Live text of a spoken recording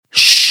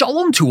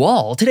Shalom to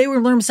all. Today we're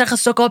learning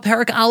Succah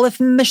Parak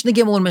Aleph, Mishnah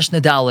Gimel, and Mishnah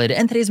Daled.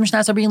 And today's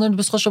Mishnahs are being learned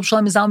with B'schol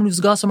Shalom Zalman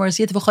Uvzgasam or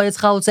Asiyat V'chayetz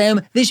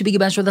Chalotzeim. They should be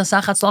given with a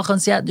Sachat Tzlach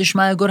and Siyat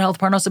Dishmaya, good health,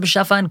 Parnasa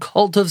B'Shafa, and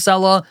Kol Tov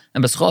Salah.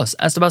 And B'schos,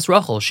 Estabas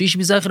Rachel, she should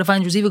be Zaycha to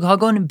find Rezivik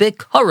Hagon and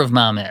Bikarav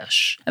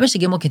Mamish. And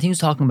Mishnah Gimel continues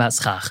talking about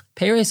Succah.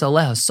 Peres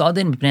Aleha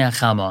Sadin B'nei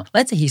Achama.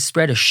 Let's say he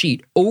spread a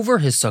sheet over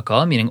his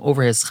Sukkah, meaning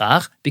over his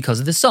Succah, because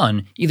of the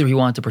sun. Either he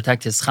wanted to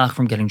protect his Succah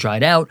from getting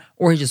dried out,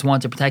 or he just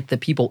wanted to protect the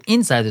people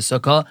inside the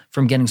Sukkah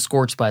from getting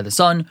scorched by the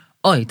sun.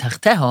 Or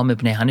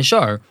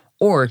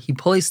he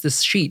placed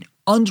this sheet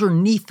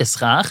underneath the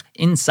Succah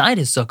inside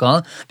his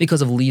Sukkah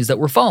because of leaves that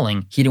were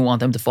falling. He didn't want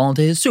them to fall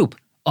into his soup.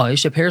 Or he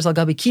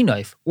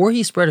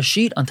spread a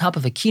sheet on top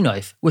of a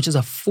knife, which is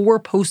a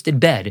 4-posted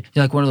bed.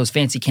 Like one of those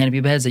fancy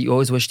canopy beds that you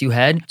always wished you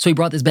had. So he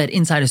brought this bed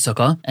inside his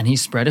sukkah, and he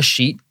spread a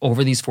sheet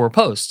over these 4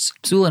 posts.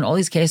 Psula, in all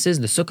these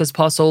cases, the sukkah's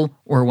puzzle,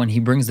 or when he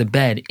brings the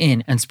bed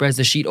in and spreads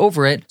the sheet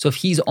over it. So if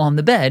he's on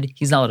the bed,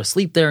 he's not allowed to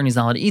sleep there and he's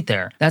not allowed to eat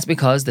there. That's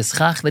because the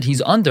Succah that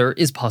he's under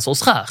is puzzle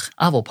Succah.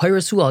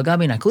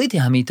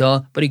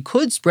 But he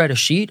could spread a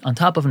sheet on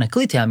top of an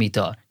aklite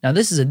hamita. Now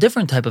this is a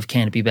different type of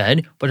canopy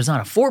bed, but it's not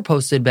a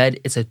 4-posted bed,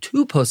 it's a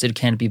 2-posted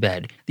canopy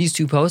bed. These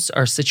 2 posts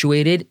are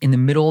situated in the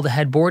middle of the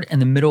headboard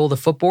and the middle of the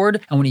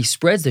footboard, and when he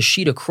spreads the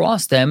sheet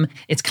across them,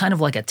 it's kind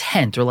of like a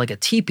tent or like a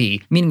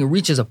teepee, meaning it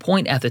reaches a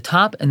point at the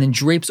top and then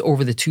drapes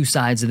over the 2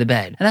 sides of the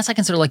bed. And that's not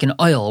considered like an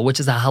oil, which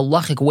is a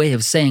halachic way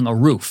of saying a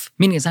roof,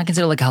 meaning it's not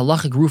considered like a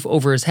halachic roof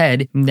over his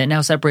head that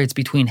now separates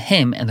between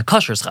him and the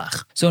kosher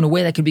Succah. So in a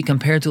way that could be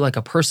compared to like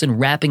a person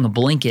wrapping a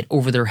blanket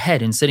over their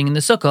head and sitting in the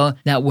sukkah,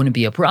 that wouldn't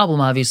be a problem,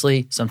 obviously.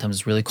 Sometimes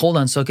it's really cold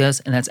on sukkahs,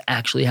 and that's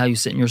actually how you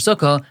sit in your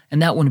sukkah, and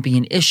that wouldn't be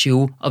an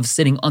issue of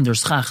sitting under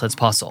Succah that's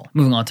possible.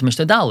 Moving on to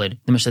Mishnah Daled.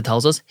 The Mishnah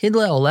tells us,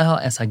 Hidle oleha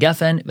es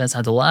hagefen ves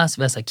hadalas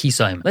ves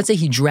hakisaim. Let's say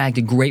he dragged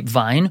a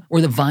grapevine, or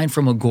the vine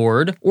from a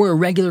gourd, or a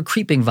regular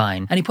creeping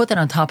vine, and he put that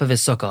on top of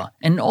his sukkah.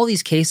 And in all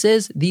these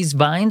cases, these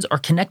vines are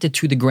connected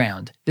to the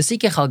ground.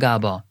 V'sikech al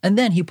gaba. And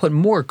then he put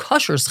more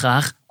kosher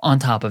Succah on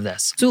top of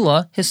this.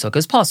 Zula, his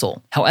sukkah's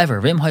puzzle.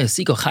 However,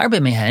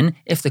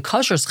 if the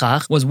kosher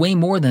Succah was way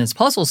more than his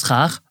puzzle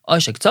Succah,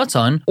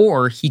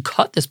 or he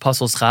cut this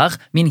puzzle Succah,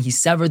 meaning he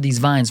severed these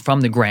vines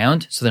from the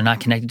ground, so they're not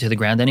connected to the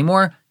ground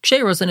anymore,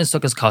 Ksheros and his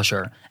sukkah's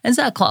kosher. And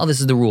Zaklal, this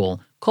is the rule.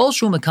 Kol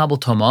shu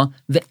mekabel toma,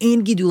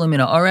 ve'ein gidula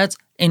min ha'aretz,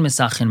 ein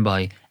mesachin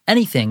bai.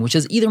 Anything which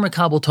is either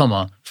makabel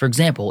toma, for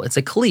example, it's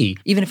a kli,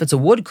 even if it's a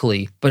wood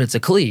kli, but it's a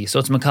kli, so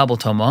it's makabel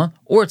toma,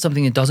 or it's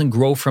something that doesn't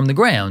grow from the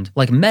ground,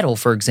 like metal,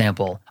 for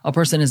example. A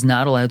person is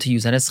not allowed to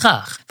use that as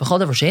Succah.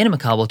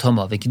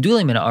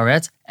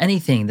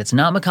 Anything that's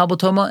not makabel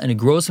toma and it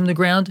grows from the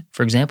ground,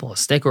 for example, a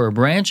stick or a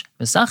branch,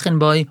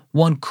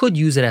 one could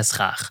use it as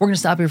Succah. We're going to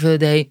stop here for the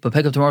day, but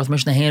pick up tomorrow with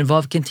Mishnah Hey and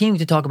Vav, continuing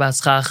to talk about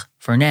Succah.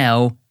 For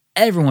now,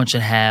 everyone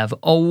should have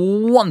a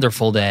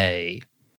wonderful day.